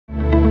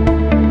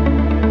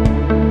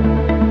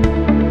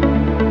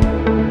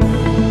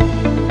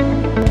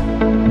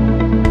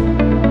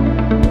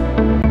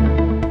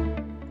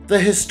The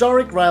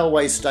historic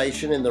railway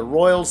station in the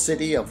royal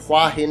city of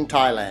Hua Hin,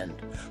 Thailand,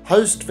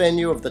 host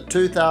venue of the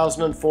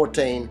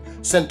 2014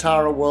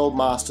 Centara World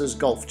Masters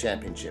Golf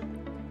Championship.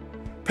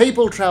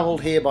 People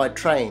travelled here by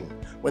train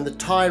when the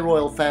Thai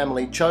royal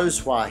family chose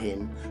Hua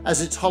Hin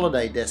as its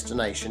holiday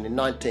destination in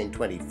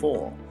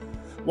 1924,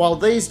 while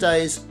these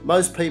days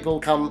most people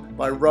come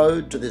by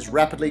road to this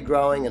rapidly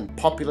growing and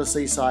popular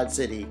seaside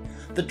city.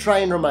 The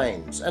train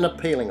remains an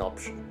appealing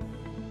option.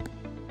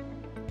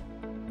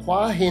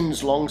 Hua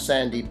Hin's long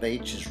sandy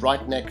beach is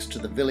right next to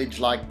the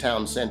village-like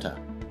town centre,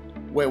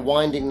 where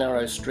winding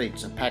narrow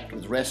streets are packed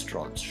with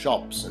restaurants,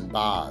 shops and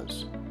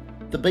bars.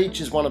 The beach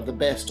is one of the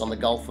best on the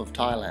Gulf of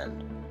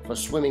Thailand for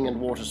swimming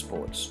and water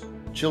sports,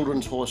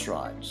 children's horse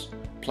rides,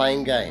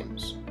 playing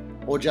games,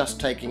 or just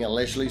taking a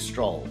leisurely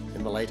stroll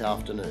in the late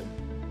afternoon.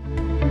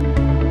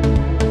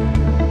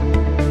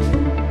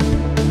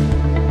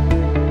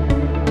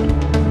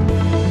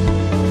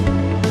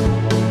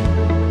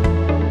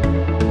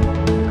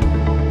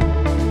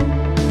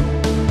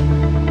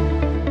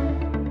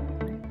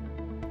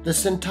 The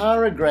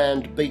Centara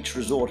Grand Beach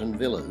Resort and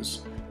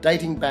Villas,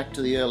 dating back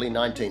to the early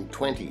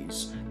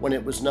 1920s when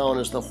it was known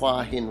as the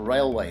Hua Hin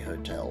Railway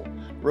Hotel,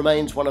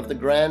 remains one of the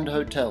grand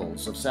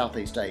hotels of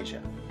Southeast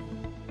Asia.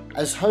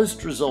 As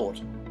host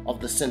resort of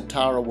the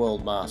Centara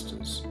World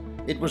Masters,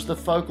 it was the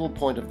focal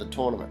point of the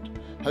tournament,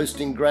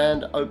 hosting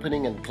grand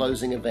opening and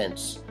closing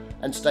events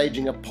and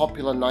staging a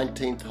popular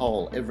 19th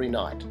hole every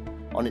night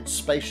on its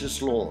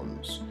spacious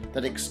lawns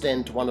that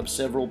extend to one of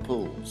several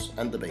pools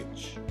and the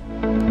beach.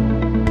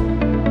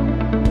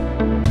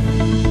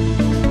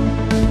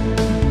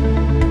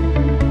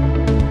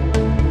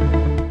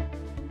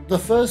 The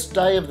first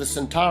day of the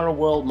Centara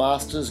World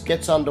Masters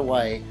gets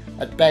underway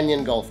at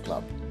Banyan Golf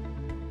Club.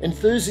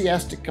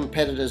 Enthusiastic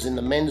competitors in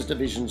the men's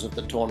divisions of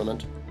the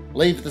tournament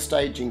leave the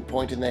staging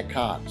point in their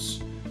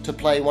carts to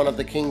play one of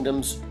the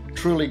kingdom's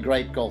truly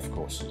great golf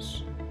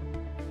courses.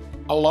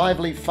 A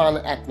lively, fun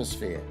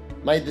atmosphere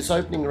made this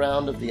opening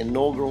round of the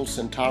inaugural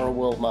Centara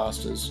World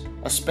Masters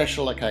a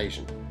special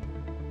occasion.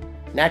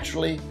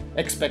 Naturally,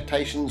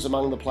 expectations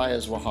among the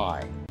players were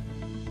high,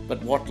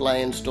 but what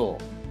lay in store?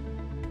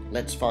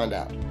 Let's find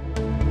out.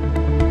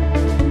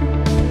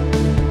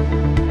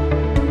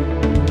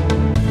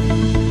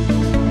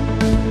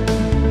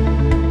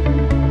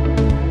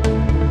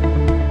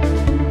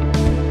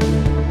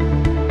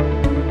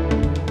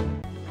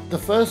 The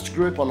first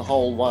group on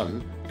hole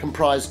 1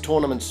 comprised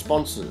tournament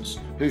sponsors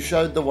who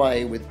showed the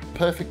way with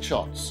perfect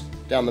shots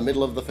down the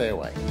middle of the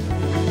fairway.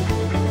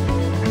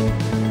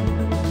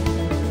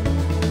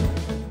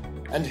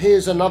 And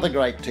here's another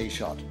great tee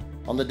shot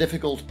on the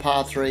difficult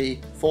par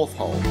 3 4th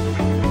hole.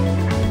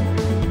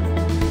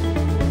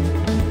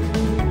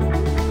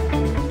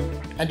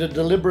 And a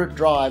deliberate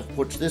drive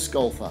puts this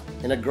golfer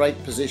in a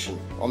great position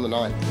on the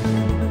 9th.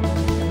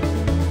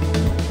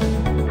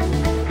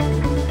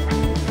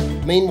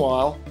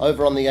 Meanwhile,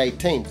 over on the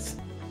 18th,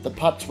 the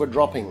putts were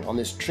dropping on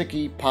this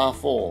tricky par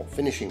 4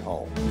 finishing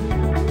hole.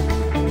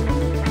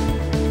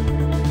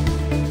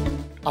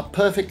 A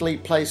perfectly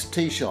placed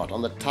tee shot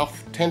on the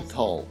tough 10th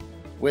hole,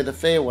 where the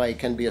fairway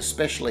can be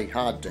especially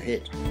hard to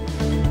hit.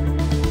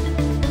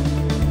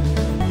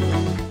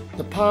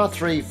 The par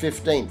 3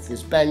 15th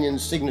is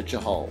Banyan's signature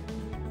hole,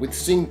 with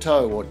Sing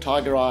To or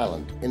Tiger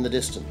Island in the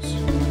distance.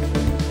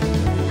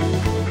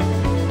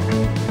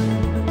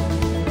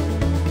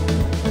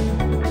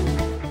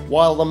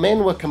 While the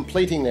men were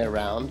completing their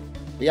round,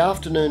 the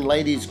afternoon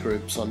ladies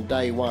groups on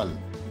day 1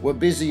 were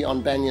busy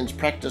on Banyan's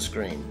practice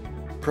green,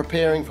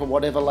 preparing for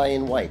whatever lay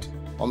in wait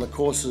on the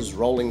course's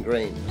rolling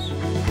greens.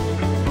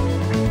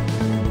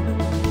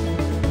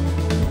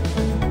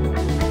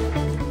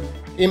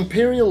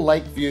 Imperial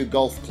Lakeview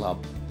Golf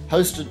Club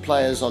hosted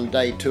players on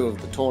day 2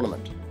 of the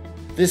tournament.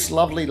 This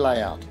lovely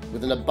layout,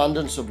 with an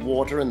abundance of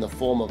water in the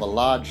form of a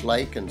large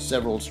lake and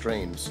several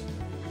streams,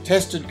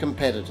 tested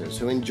competitors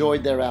who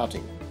enjoyed their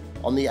outing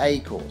on the A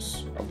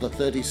course of the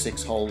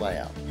 36-hole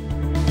layout.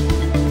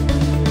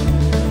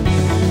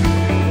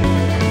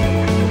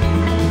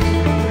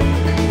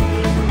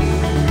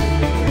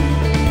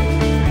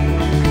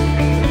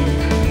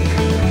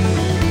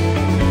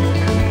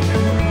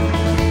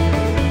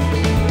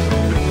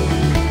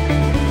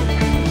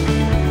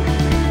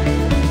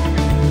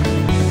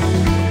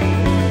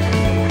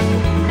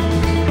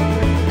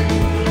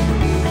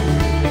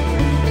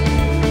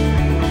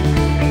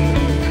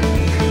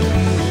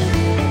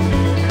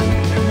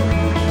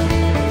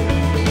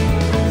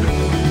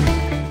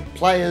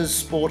 Players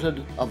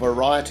sported a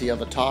variety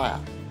of attire.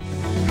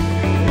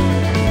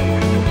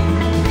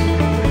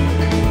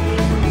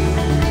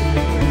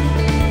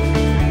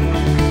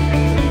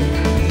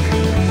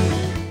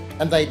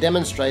 And they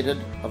demonstrated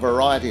a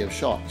variety of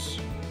shots.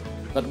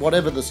 But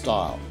whatever the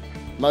style,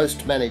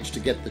 most managed to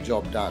get the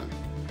job done.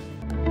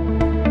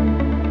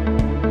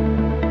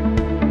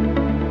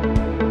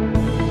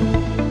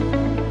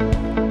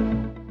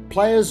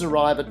 Players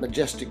arrive at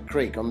Majestic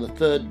Creek on the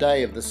 3rd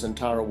day of the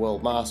Centara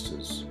World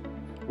Masters,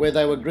 where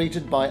they were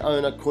greeted by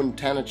owner Kun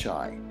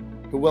Tanachai,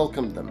 who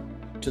welcomed them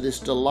to this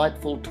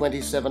delightful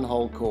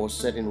 27-hole course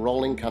set in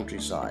rolling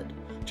countryside,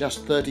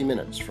 just 30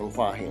 minutes from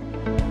Hua Hin.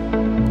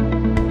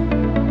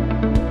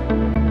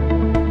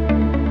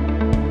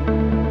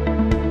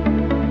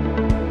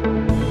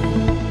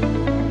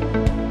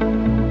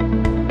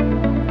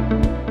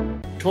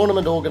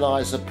 Tournament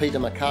organiser Peter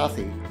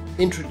McCarthy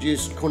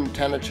introduced Kun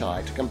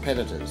Tanachai to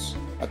competitors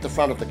at the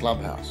front of the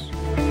clubhouse.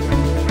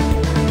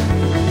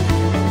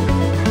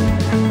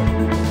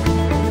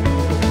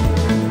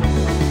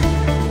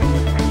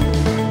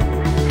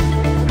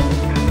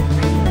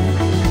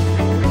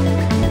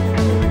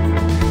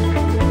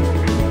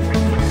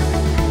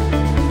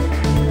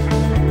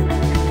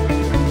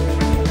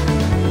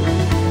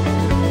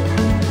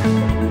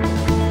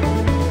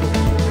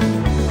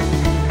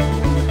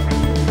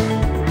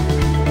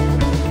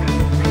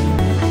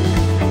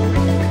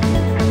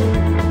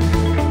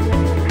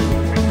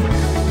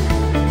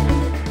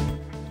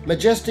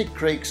 Majestic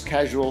Creek's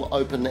casual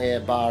open-air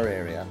bar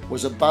area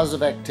was a buzz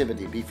of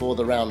activity before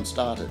the round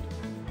started,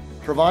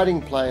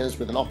 providing players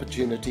with an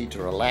opportunity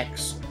to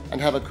relax and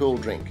have a cool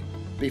drink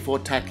before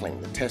tackling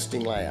the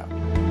testing layout.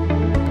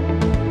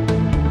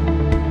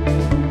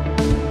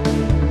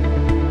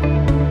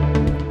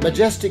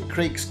 Majestic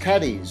Creek's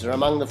caddies are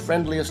among the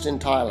friendliest in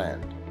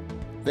Thailand.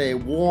 Their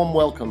warm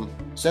welcome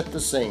set the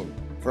scene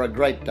for a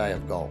great day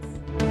of golf.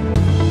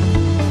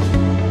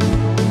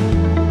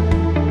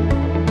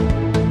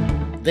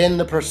 Then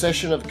the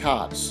procession of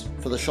carts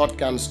for the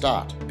shotgun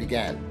start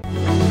began.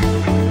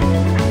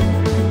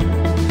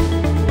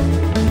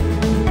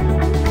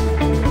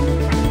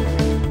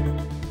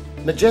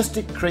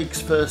 Majestic Creek's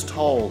first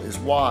hole is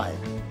wide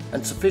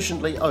and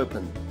sufficiently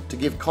open to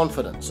give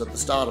confidence at the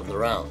start of the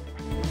round.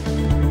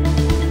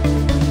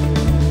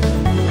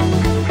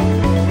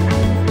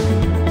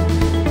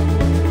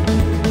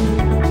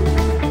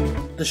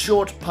 The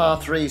short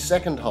par 3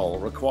 second hole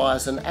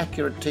requires an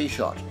accurate tee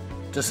shot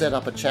to set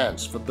up a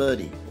chance for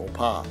birdie or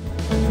par.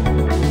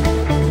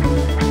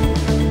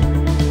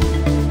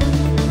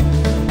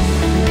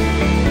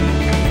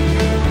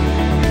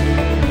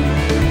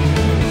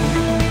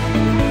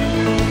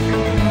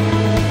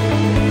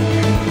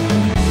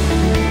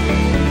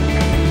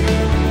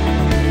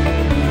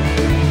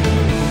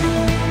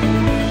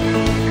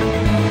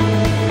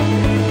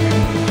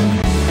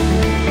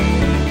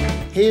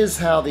 Here's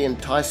how the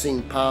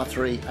enticing par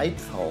 3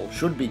 8th hole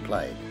should be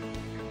played.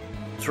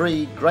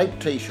 3 great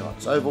tee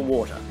shots over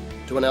water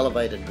to an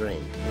elevated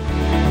green.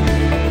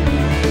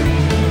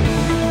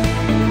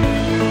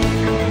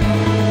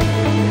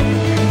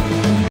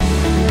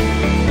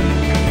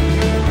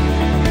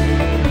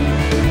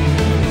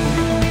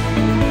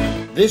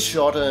 This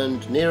shot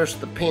earned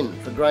nearest the pin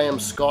for Graham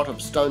Scott of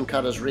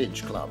Stonecutters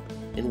Ridge Club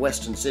in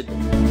Western Sydney.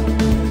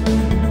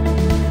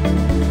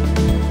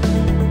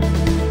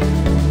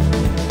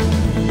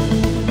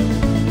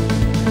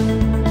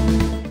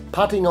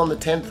 Putting on the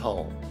 10th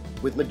hole,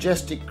 with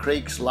Majestic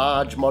Creek's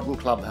large modern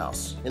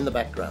clubhouse in the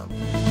background.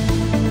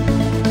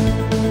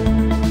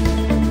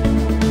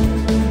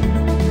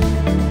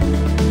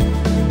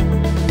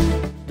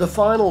 The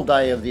final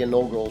day of the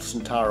inaugural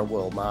Centara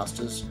World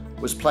Masters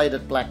was played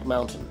at Black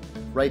Mountain,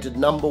 rated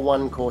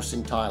 #1 course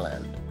in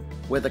Thailand,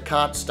 where the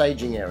kart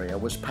staging area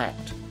was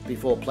packed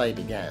before play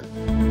began.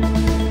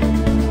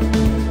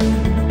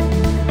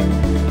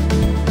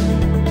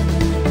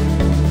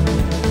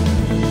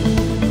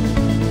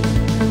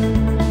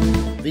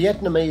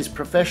 Vietnamese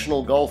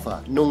professional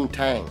golfer Nung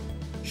Tang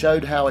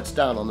showed how it's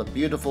done on the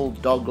beautiful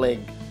dogleg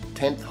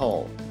 10th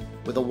hole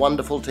with a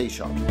wonderful tee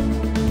shot,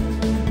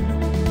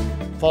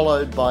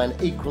 followed by an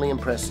equally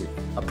impressive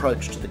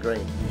approach to the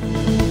green.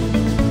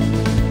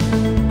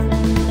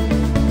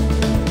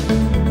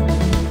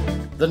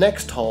 The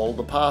next hole,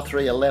 the par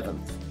 3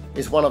 11th,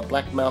 is one of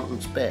Black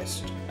Mountain's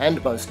best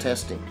and most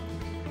testing,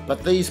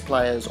 but these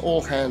players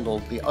all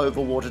handled the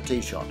overwater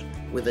tee shot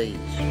with ease,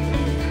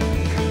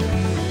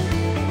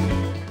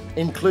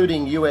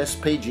 including US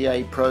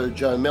PGA pro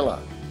Joe Miller,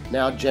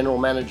 now General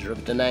Manager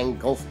of Da Nang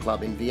Golf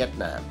Club in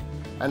Vietnam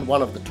and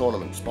one of the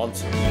tournament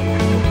sponsors.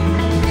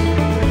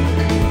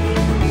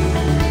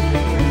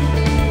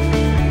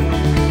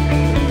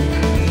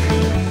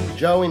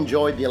 Joe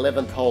enjoyed the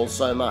 11th hole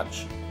so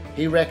much,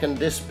 he reckoned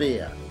this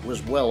beer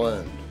was well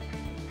earned.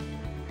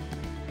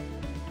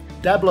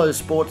 Dablo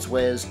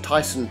Sportswear's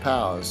Tyson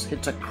Powers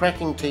hits a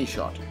cracking tee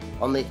shot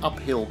on the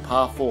uphill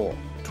par 4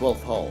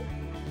 12th hole.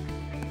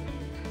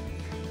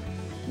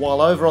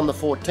 While over on the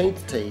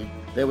 14th tee,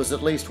 there was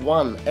at least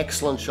one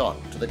excellent shot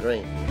to the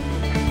green,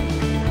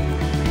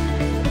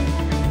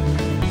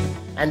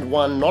 and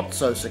one not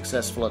so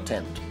successful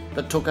attempt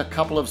that took a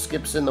couple of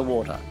skips in the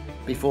water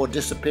before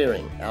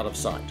disappearing out of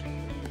sight.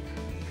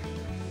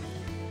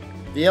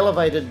 The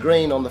elevated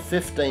green on the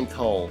 15th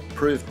hole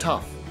proved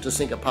tough to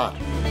sink a putt.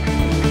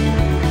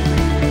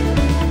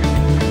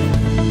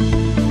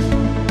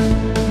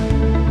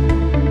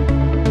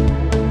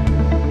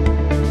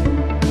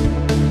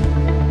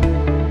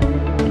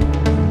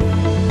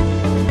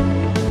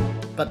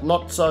 But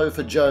not so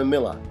for Joe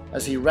Miller,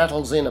 as he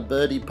rattles in a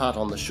birdie putt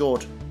on the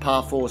short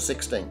par 4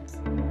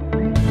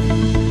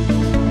 16th.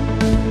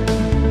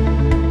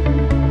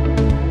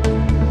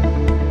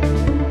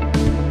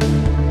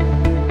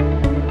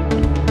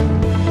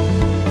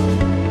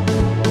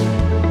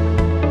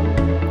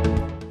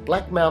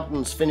 Black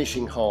Mountain's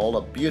finishing hole,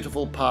 a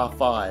beautiful par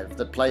 5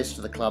 that plays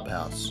to the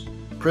clubhouse,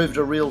 proved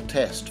a real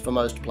test for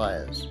most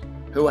players,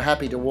 who were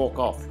happy to walk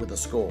off with a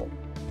score.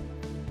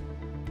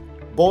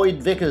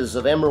 Boyd Vickers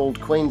of Emerald,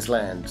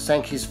 Queensland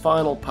sank his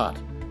final putt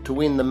to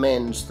win the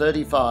men's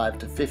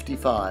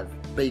 35-55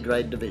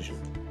 B-grade division.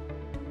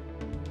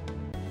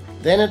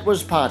 Then it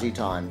was party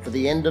time for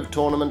the end of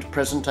tournament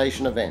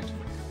presentation event,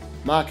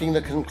 marking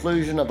the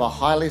conclusion of a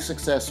highly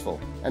successful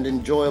and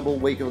enjoyable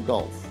week of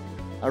golf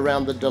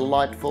around the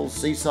delightful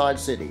seaside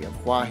city of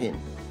Hua Hin,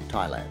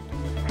 Thailand.